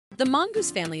The mongoose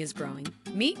family is growing.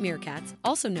 Meet meerkats,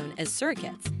 also known as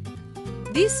surrogates.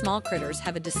 These small critters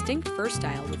have a distinct fur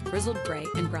style with grizzled gray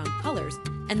and brown colors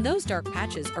and those dark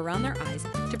patches around their eyes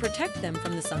to protect them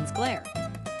from the sun's glare.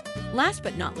 Last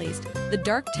but not least, the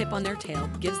dark tip on their tail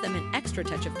gives them an extra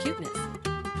touch of cuteness.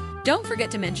 Don't forget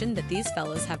to mention that these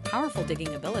fellows have powerful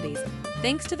digging abilities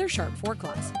thanks to their sharp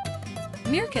foreclaws.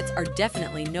 Meerkats are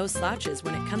definitely no slouches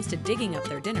when it comes to digging up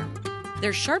their dinner.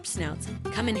 Their sharp snouts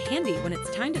come in handy when it's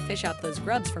time to fish out those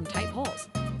grubs from tight holes.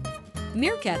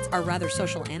 Meerkats are rather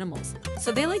social animals,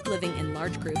 so they like living in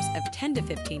large groups of 10 to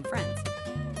 15 friends.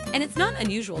 And it's not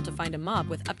unusual to find a mob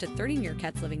with up to 30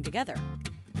 meerkats living together.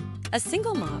 A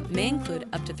single mob may include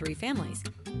up to 3 families,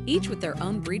 each with their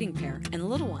own breeding pair and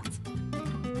little ones.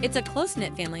 It's a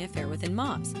close-knit family affair within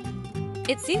mobs.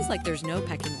 It seems like there's no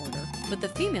pecking order, but the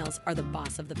females are the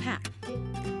boss of the pack.